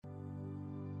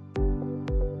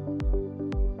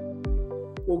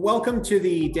Well, welcome to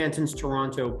the Dentons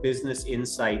Toronto Business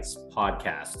Insights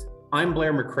podcast. I'm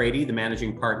Blair McCready, the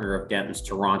managing partner of Dentons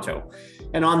Toronto.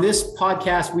 And on this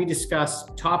podcast, we discuss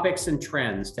topics and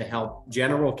trends to help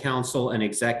general counsel and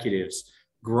executives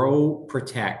grow,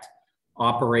 protect,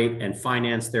 operate, and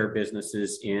finance their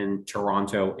businesses in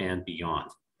Toronto and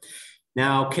beyond.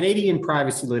 Now, Canadian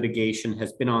privacy litigation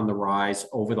has been on the rise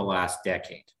over the last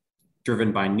decade,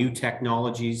 driven by new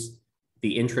technologies,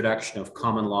 the introduction of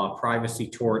common law privacy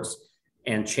torts,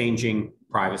 and changing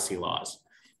privacy laws.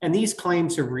 And these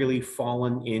claims have really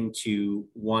fallen into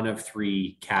one of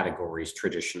three categories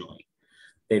traditionally.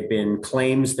 They've been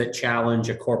claims that challenge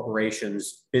a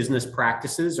corporation's business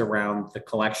practices around the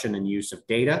collection and use of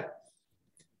data,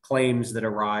 claims that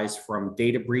arise from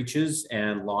data breaches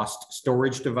and lost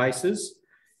storage devices,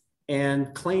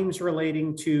 and claims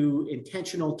relating to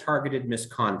intentional targeted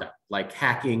misconduct like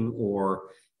hacking or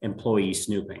employee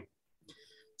snooping.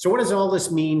 So what does all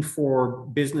this mean for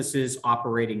businesses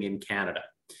operating in Canada?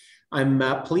 I'm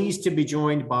pleased to be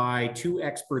joined by two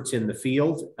experts in the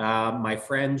field. My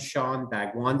friend Sean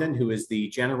Bhagwandhan, who is the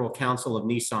General Counsel of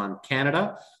Nissan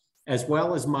Canada, as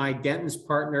well as my Dentons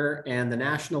partner and the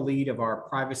national lead of our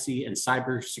privacy and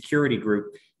cybersecurity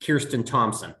group, Kirsten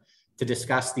Thompson, to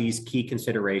discuss these key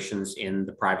considerations in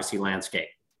the privacy landscape.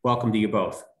 Welcome to you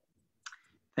both.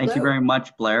 Thank you very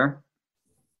much, Blair.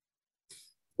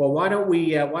 Well, why don't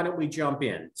we jump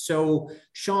in? So,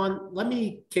 Sean, let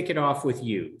me kick it off with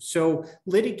you. So,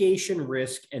 litigation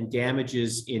risk and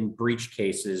damages in breach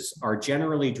cases are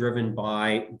generally driven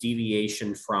by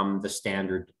deviation from the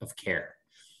standard of care.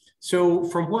 So,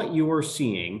 from what you are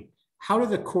seeing, how do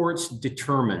the courts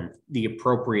determine the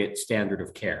appropriate standard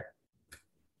of care?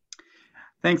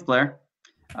 Thanks, Blair.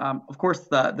 Of course,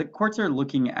 the courts are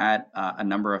looking at a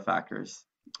number of factors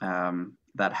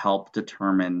that help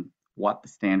determine what the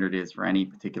standard is for any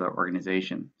particular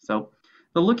organization. So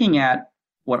they're looking at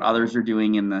what others are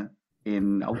doing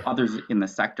others in the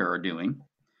sector are doing.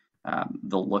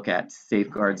 They'll look at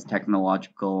safeguards,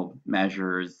 technological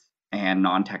measures, and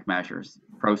non-tech measures,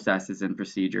 processes and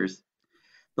procedures.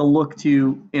 They'll look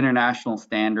to international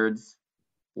standards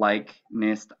like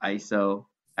NIST, ISO,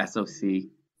 SOC.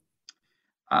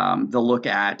 They'll look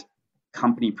at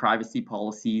company privacy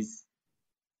policies.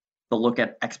 They'll look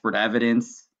at expert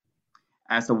evidence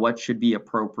as to what should be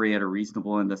appropriate or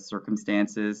reasonable in the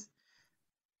circumstances.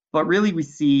 But really, we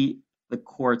see the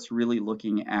courts really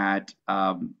looking at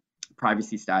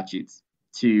privacy statutes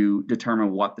to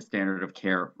determine what the standard of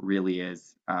care really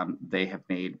is. They have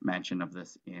made mention of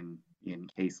this in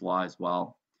case law as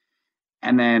well.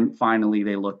 And then finally,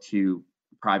 they look to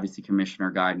privacy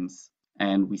commissioner guidance,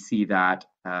 and we see that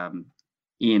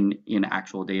in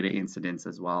actual data incidents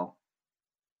as well.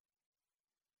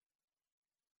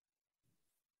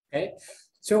 Okay,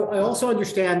 so I also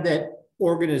understand that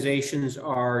organizations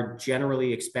are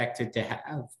generally expected to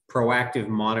have proactive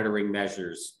monitoring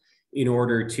measures in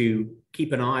order to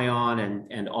keep an eye on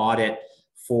and audit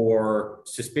for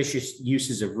suspicious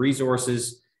uses of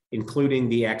resources, including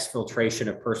the exfiltration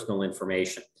of personal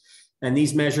information. And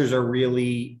these measures are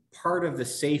really part of the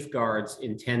safeguards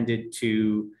intended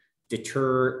to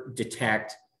deter,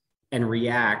 detect, and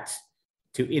react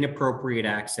to inappropriate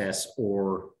access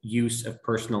or use of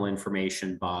personal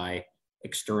information by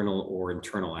external or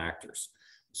internal actors.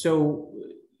 So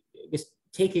I guess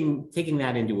taking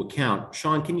that into account,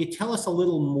 Sean, can you tell us a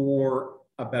little more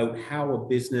about how a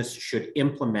business should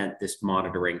implement this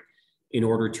monitoring in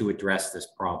order to address this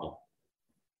problem?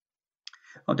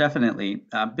 Oh, definitely.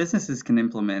 Businesses can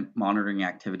implement monitoring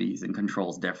activities and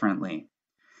controls differently,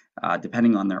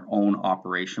 depending on their own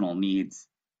operational needs.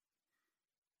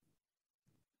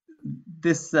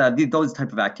 Those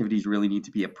type of activities really need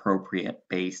to be appropriate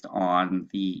based on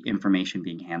the information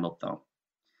being handled, though.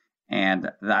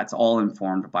 And that's all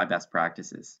informed by best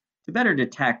practices. To better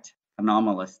detect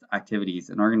anomalous activities,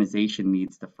 an organization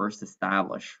needs to first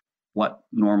establish what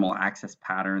normal access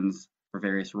patterns for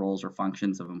various roles or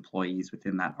functions of employees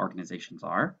within that organizations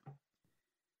are.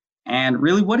 And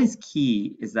really what is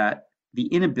key is that the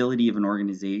inability of an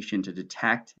organization to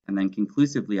detect and then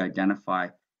conclusively identify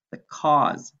the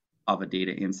cause of a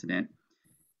data incident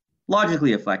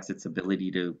logically affects its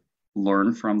ability to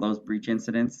learn from those breach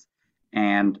incidents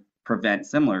and prevent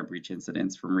similar breach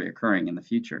incidents from reoccurring in the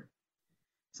future.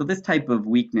 So this type of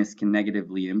weakness can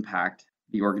negatively impact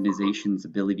the organization's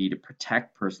ability to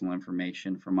protect personal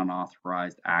information from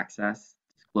unauthorized access,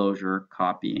 disclosure,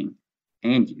 copying,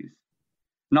 and use,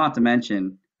 not to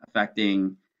mention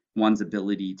affecting one's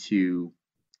ability to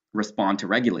respond to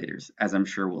regulators, as I'm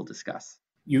sure we'll discuss.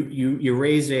 You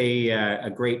raise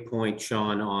a great point,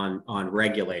 Sean, on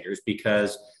regulators,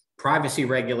 because privacy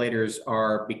regulators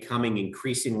are becoming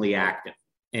increasingly active.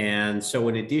 And so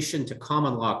in addition to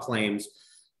common law claims,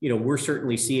 we're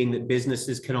certainly seeing that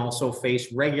businesses can also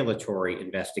face regulatory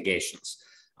investigations,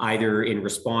 either in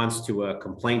response to a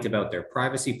complaint about their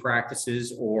privacy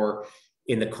practices or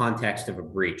in the context of a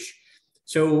breach.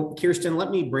 So Kirsten,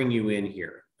 let me bring you in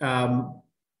here.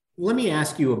 Let me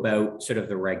ask you about sort of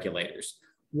the regulators.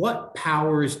 What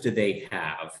powers do they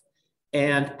have?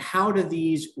 And how do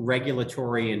these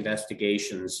regulatory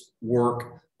investigations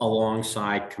work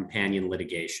alongside companion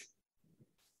litigation?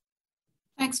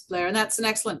 Thanks, Blair. And that's an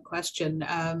excellent question.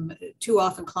 Too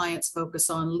often clients focus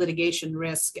on litigation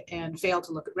risk and fail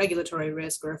to look at regulatory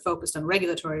risk, or are focused on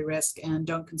regulatory risk and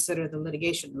don't consider the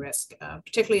litigation risk,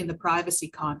 particularly in the privacy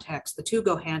context. The two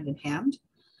go hand in hand.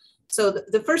 So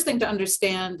the first thing to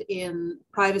understand in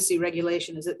privacy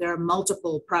regulation is that there are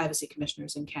multiple privacy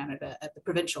commissioners in Canada at the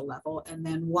provincial level, and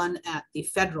then one at the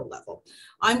federal level.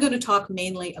 I'm going to talk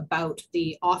mainly about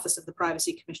the Office of the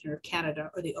Privacy Commissioner of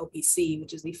Canada, or the OPC,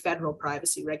 which is the federal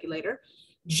privacy regulator.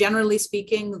 Generally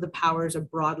speaking, the powers are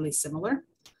broadly similar.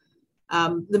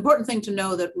 The important thing to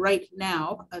know that right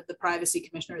now, the Privacy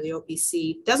Commissioner, or the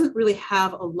OPC, doesn't really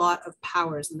have a lot of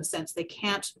powers, in the sense they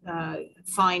can't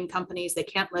fine companies, they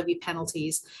can't levy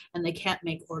penalties, and they can't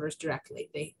make orders directly.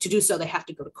 To do so, they have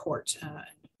to go to court,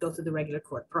 go through the regular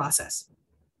court process.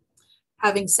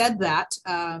 Having said that,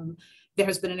 there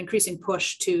has been an increasing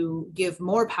push to give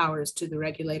more powers to the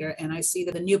regulator, and I see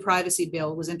that the new privacy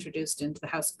bill was introduced into the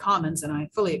House of Commons, and I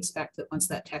fully expect that once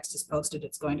that text is posted,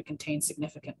 it's going to contain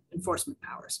significant enforcement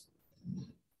powers.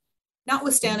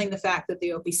 Notwithstanding the fact that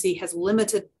the OPC has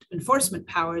limited enforcement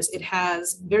powers, it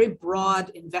has very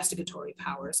broad investigatory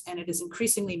powers, and it is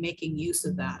increasingly making use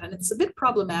of that. And it's a bit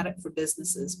problematic for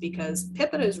businesses, because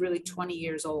PIPEDA is really 20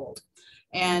 years old.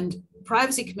 And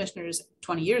privacy commissioners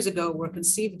 20 years ago were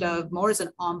conceived of more as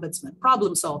an ombudsman,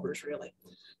 problem solvers, really,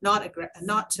 not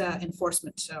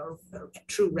enforcement or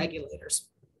true regulators.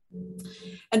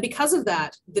 And because of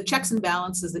that, the checks and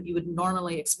balances that you would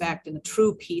normally expect in a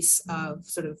true piece of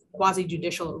sort of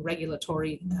quasi-judicial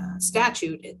regulatory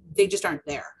statute, they just aren't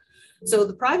there. So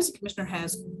the Privacy Commissioner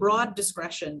has broad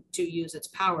discretion to use its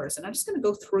powers. And I'm just going to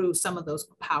go through some of those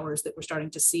powers that we're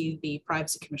starting to see the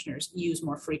Privacy Commissioners use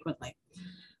more frequently.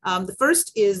 The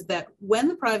first is that when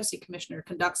the Privacy Commissioner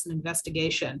conducts an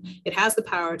investigation, it has the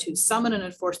power to summon and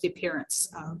enforce the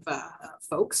appearance of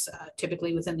folks,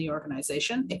 typically within the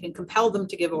organization. It can compel them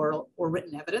to give oral or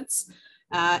written evidence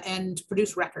and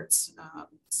produce records.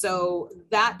 So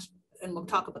that, and we'll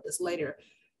talk about this later,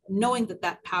 knowing that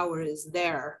that power is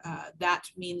there, that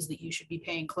means that you should be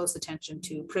paying close attention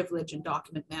to privilege and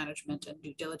document management and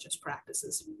due diligence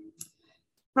practices.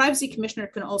 Privacy Commissioner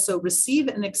can also receive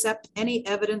and accept any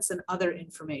evidence and other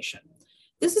information.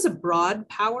 This is a broad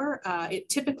power.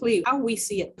 How we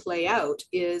see it play out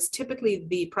is typically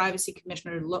the Privacy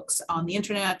Commissioner looks on the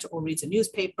internet or reads a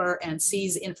newspaper and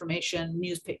sees information,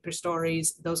 newspaper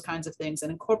stories, those kinds of things,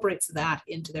 and incorporates that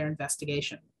into their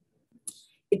investigation.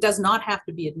 It does not have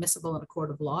to be admissible in a court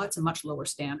of law. It's a much lower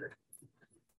standard.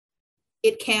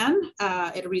 It can,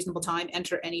 at a reasonable time,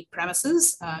 enter any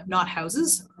premises, not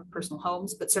houses or personal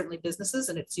homes, but certainly businesses,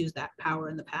 and it's used that power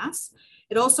in the past.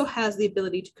 It also has the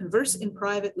ability to converse in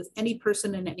private with any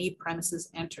person in any premises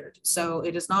entered. So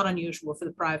it is not unusual for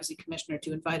the Privacy Commissioner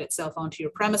to invite itself onto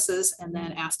your premises and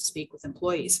then ask to speak with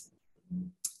employees.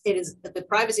 It is that the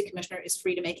Privacy Commissioner is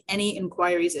free to make any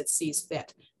inquiries it sees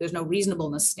fit. There's no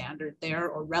reasonableness standard there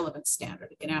or relevance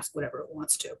standard. It can ask whatever it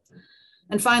wants to.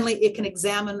 And finally, it can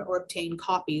examine or obtain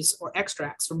copies or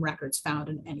extracts from records found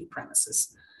in any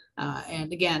premises.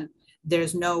 And again,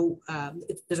 there's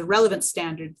a relevant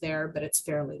standard there, but it's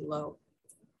fairly low.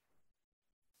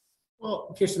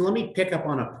 Well, Kirsten, let me pick up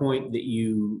on a point that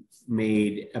you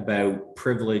made about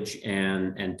privilege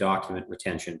and document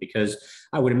retention, because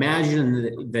I would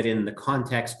imagine that in the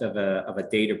context of a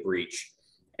data breach,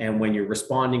 and when you're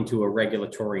responding to a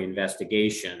regulatory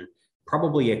investigation,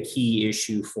 probably a key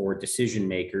issue for decision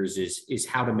makers is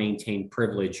how to maintain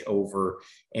privilege over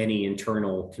any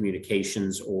internal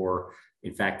communications or,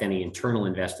 in fact, any internal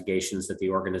investigations that the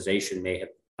organization may have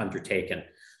undertaken.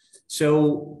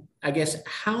 So I guess,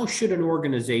 how should an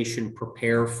organization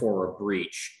prepare for a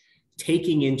breach,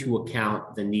 taking into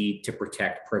account the need to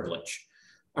protect privilege?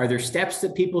 Are there steps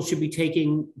that people should be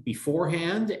taking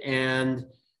beforehand? And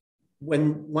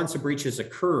once a breach has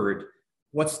occurred,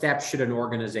 what steps should an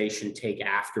organization take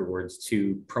afterwards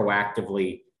to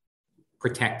proactively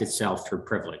protect itself through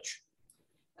privilege?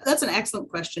 That's an excellent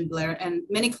question, Blair. And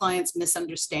many clients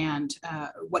misunderstand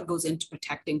what goes into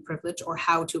protecting privilege or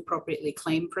how to appropriately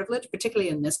claim privilege, particularly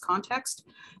in this context.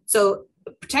 So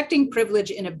protecting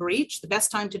privilege in a breach, the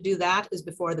best time to do that is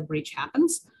before the breach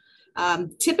happens.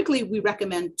 Typically, we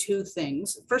recommend two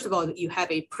things. First of all, that you have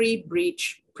a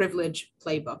pre-breach privilege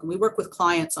playbook, and we work with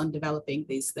clients on developing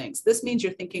these things. This means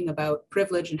you're thinking about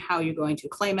privilege and how you're going to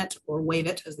claim it or waive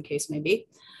it, as the case may be,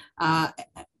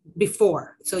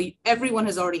 before. So everyone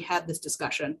has already had this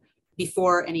discussion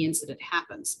before any incident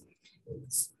happens.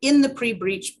 In the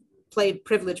pre-breach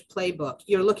privilege playbook,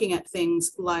 you're looking at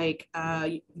things like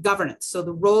governance. So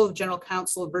the role of general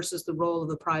counsel versus the role of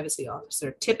the privacy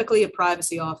officer. Typically, a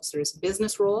privacy officer is a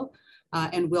business role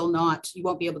and you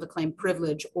won't be able to claim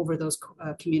privilege over those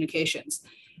communications.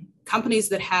 Companies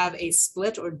that have a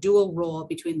split or dual role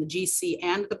between the GC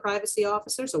and the privacy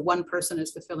officer, so one person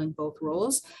is fulfilling both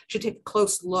roles, should take a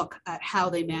close look at how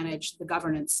they manage the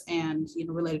governance and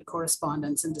related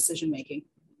correspondence and decision making.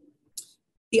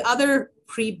 The other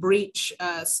pre-breach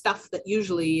stuff that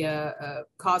usually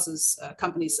causes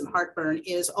companies some heartburn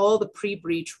is all the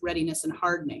pre-breach readiness and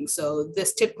hardening. So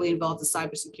this typically involves a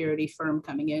cybersecurity firm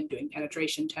coming in, doing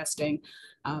penetration testing,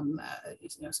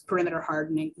 perimeter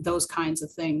hardening, those kinds of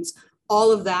things.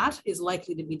 All of that is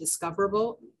likely to be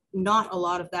discoverable. Not a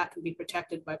lot of that can be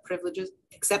protected by privileges,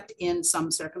 except in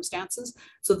some circumstances.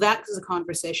 So that is a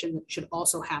conversation that should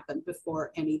also happen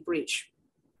before any breach.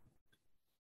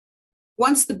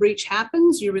 Once the breach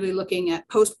happens, you're really looking at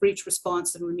post-breach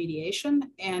response and remediation.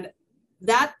 And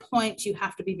that point, you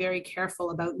have to be very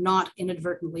careful about not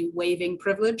inadvertently waiving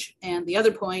privilege. And the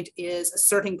other point is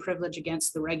asserting privilege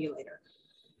against the regulator.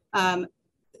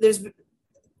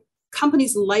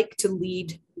 Companies like to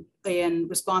lead in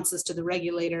responses to the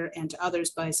regulator and to others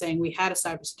by saying, we had a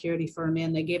cybersecurity firm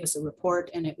in, they gave us a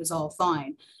report and it was all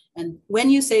fine. And when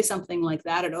you say something like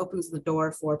that, it opens the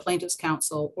door for plaintiff's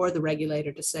counsel or the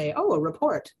regulator to say, oh, a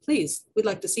report, please, we'd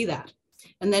like to see that.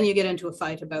 And then you get into a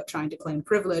fight about trying to claim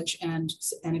privilege and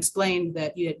explain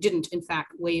that you didn't, in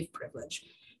fact, waive privilege.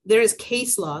 There is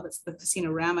case law, that's the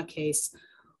Casino-Rama case,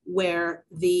 where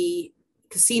the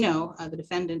casino, the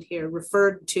defendant here,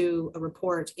 referred to a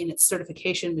report in its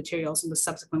certification materials and was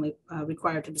subsequently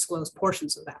required to disclose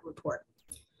portions of that report.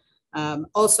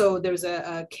 Also, there's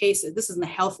a case, this is in the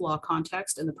health law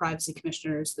context, and the privacy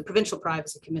commissioners, the provincial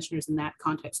privacy commissioners in that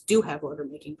context do have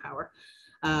order-making power.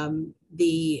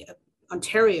 The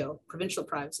Ontario provincial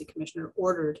privacy commissioner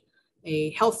ordered a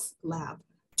health lab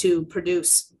to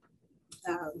produce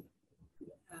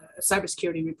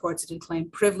cybersecurity reports it had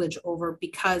claimed privilege over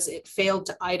because it failed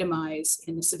to itemize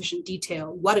in sufficient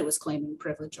detail what it was claiming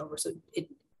privilege over. So it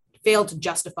failed to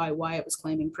justify why it was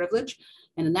claiming privilege.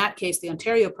 And in that case, the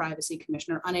Ontario Privacy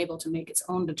Commissioner, unable to make its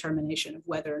own determination of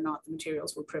whether or not the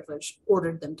materials were privileged,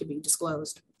 ordered them to be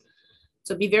disclosed.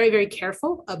 So be very, very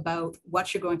careful about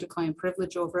what you're going to claim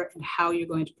privilege over and how you're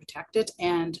going to protect it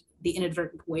and the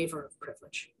inadvertent waiver of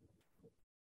privilege.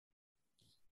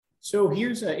 So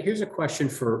here's a question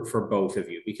for both of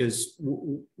you, because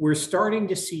we're starting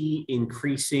to see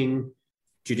increasing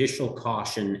judicial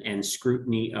caution and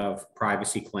scrutiny of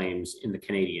privacy claims in the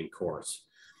Canadian courts.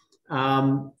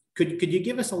 Could you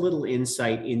give us a little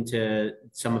insight into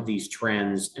some of these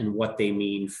trends and what they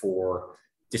mean for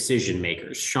decision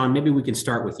makers? Sean, maybe we can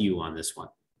start with you on this one.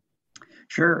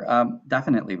 Sure,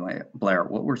 definitely, Blair.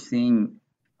 What we're seeing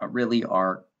really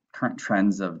are current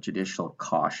trends of judicial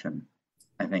caution,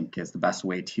 I think is the best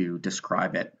way to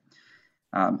describe it.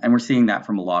 And we're seeing that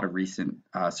from a lot of recent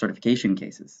certification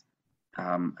cases.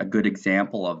 A good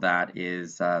example of that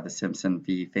is the Simpson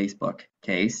v. Facebook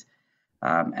case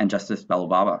and Justice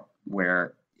Belobaba,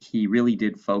 where he really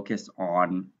did focus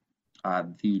on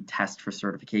the test for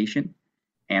certification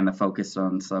and the focus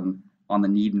on the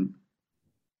need.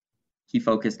 He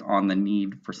focused on the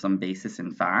need for some basis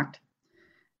in fact.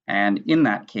 And in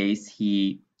that case,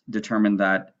 he determined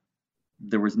that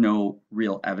there was no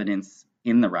real evidence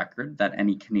in the record that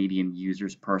any Canadian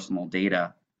user's personal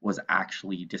data was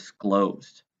actually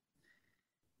disclosed.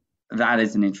 That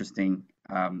is an interesting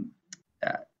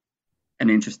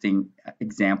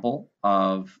example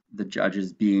of the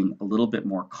judges being a little bit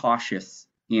more cautious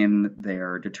in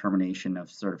their determination of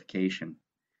certification.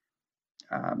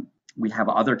 We have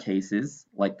other cases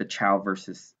like the Chow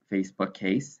versus Facebook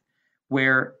case,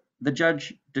 where the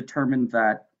judge determined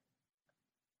that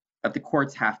the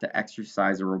courts have to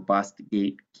exercise a robust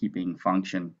gatekeeping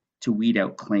function to weed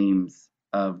out claims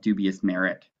of dubious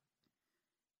merit.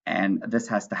 And this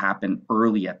has to happen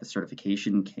early at the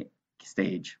certification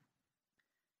stage.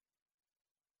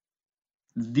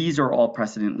 These are all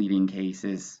precedent-leading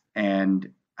cases and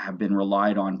have been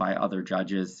relied on by other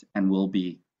judges and will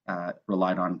be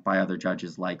relied on by other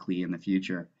judges likely in the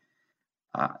future.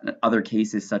 Other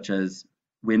cases such as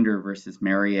Winder versus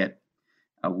Marriott,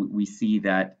 we see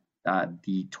that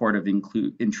the tort of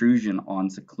intrusion on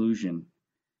seclusion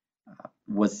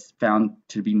was found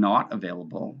to be not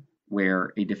available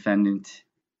where a defendant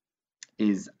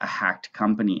is a hacked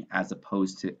company as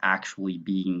opposed to actually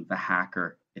being the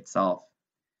hacker itself.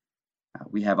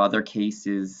 We have other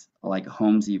cases like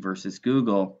Holmesy versus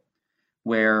Google,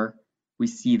 where we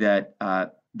see that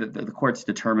the courts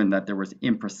determined that there was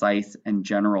imprecise and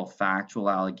general factual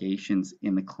allegations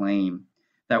in the claim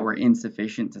that were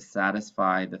insufficient to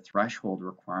satisfy the threshold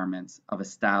requirements of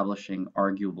establishing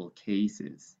arguable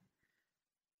cases.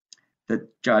 The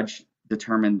judge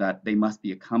determined that they must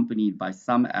be accompanied by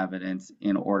some evidence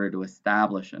in order to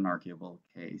establish an arguable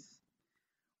case.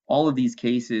 All of these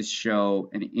cases show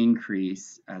an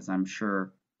increase, as I'm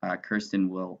sure Kirsten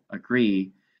will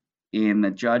agree, in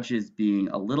the judges being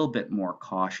a little bit more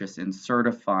cautious in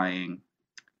certifying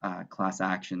class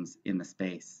actions in the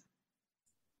space.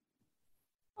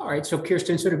 All right, so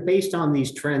Kirsten, sort of based on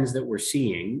these trends that we're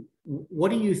seeing,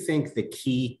 what do you think the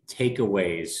key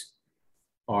takeaways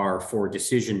are for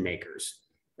decision makers,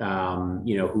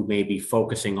 who may be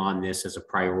focusing on this as a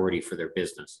priority for their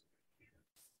business?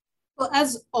 Well,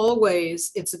 as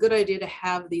always, it's a good idea to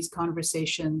have these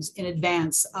conversations in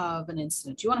advance of an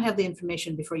incident. You want to have the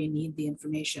information before you need the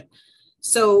information.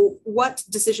 So what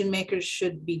decision makers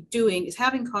should be doing is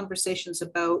having conversations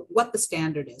about what the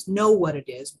standard is, know what it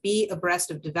is, be abreast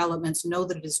of developments, know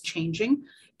that it is changing,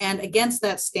 and against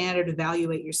that standard,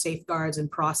 evaluate your safeguards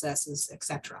and processes,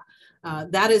 etc.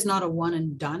 That is not a one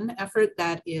and done effort.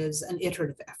 That is an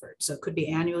iterative effort. So it could be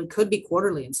annually, could be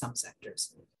quarterly in some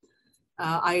sectors.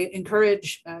 I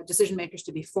encourage decision makers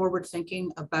to be forward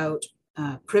thinking about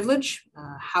privilege,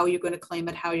 how you're going to claim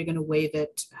it, how you're going to waive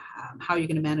it, how you're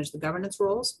going to manage the governance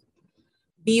roles.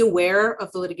 Be aware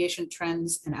of the litigation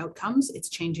trends and outcomes. It's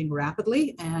changing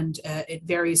rapidly and it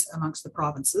varies amongst the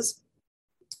provinces.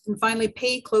 And finally,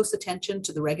 pay close attention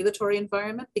to the regulatory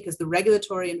environment because the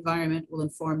regulatory environment will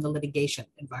inform the litigation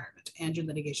environment and your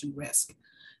litigation risk.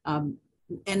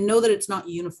 And know that it's not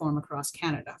uniform across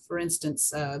Canada. For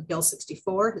instance, Bill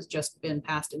 64 has just been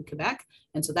passed in Quebec,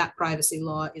 and so that privacy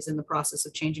law is in the process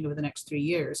of changing over the next 3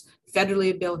 years.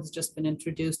 Federally, a bill has just been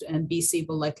introduced, and BC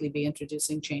will likely be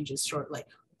introducing changes shortly.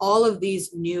 All of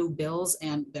these new bills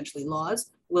and eventually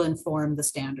laws will inform the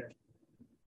standard.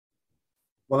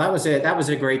 Well, that was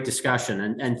a great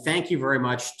discussion, and thank you very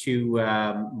much to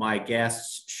my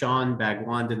guests, Sean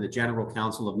Bhagwandar, the General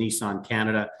Counsel of Nissan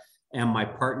Canada, and my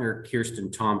partner, Kirsten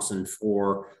Thompson,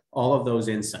 for all of those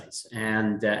insights.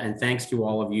 And thanks to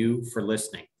all of you for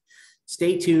listening.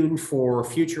 Stay tuned for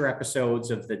future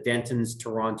episodes of the Dentons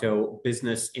Toronto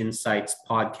Business Insights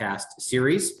podcast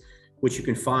series, which you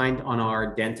can find on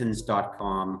our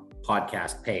dentons.com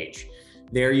podcast page.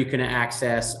 There you can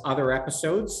access other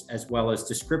episodes as well as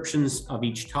descriptions of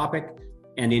each topic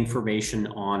and information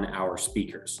on our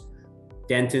speakers.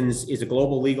 Dentons is a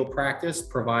global legal practice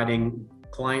providing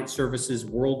client services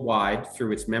worldwide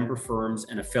through its member firms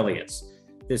and affiliates.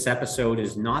 This episode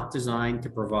is not designed to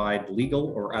provide legal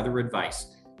or other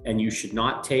advice, and you should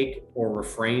not take or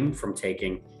refrain from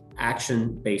taking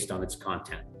action based on its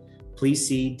content. Please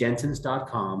see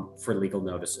dentons.com for legal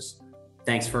notices.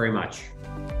 Thanks very much.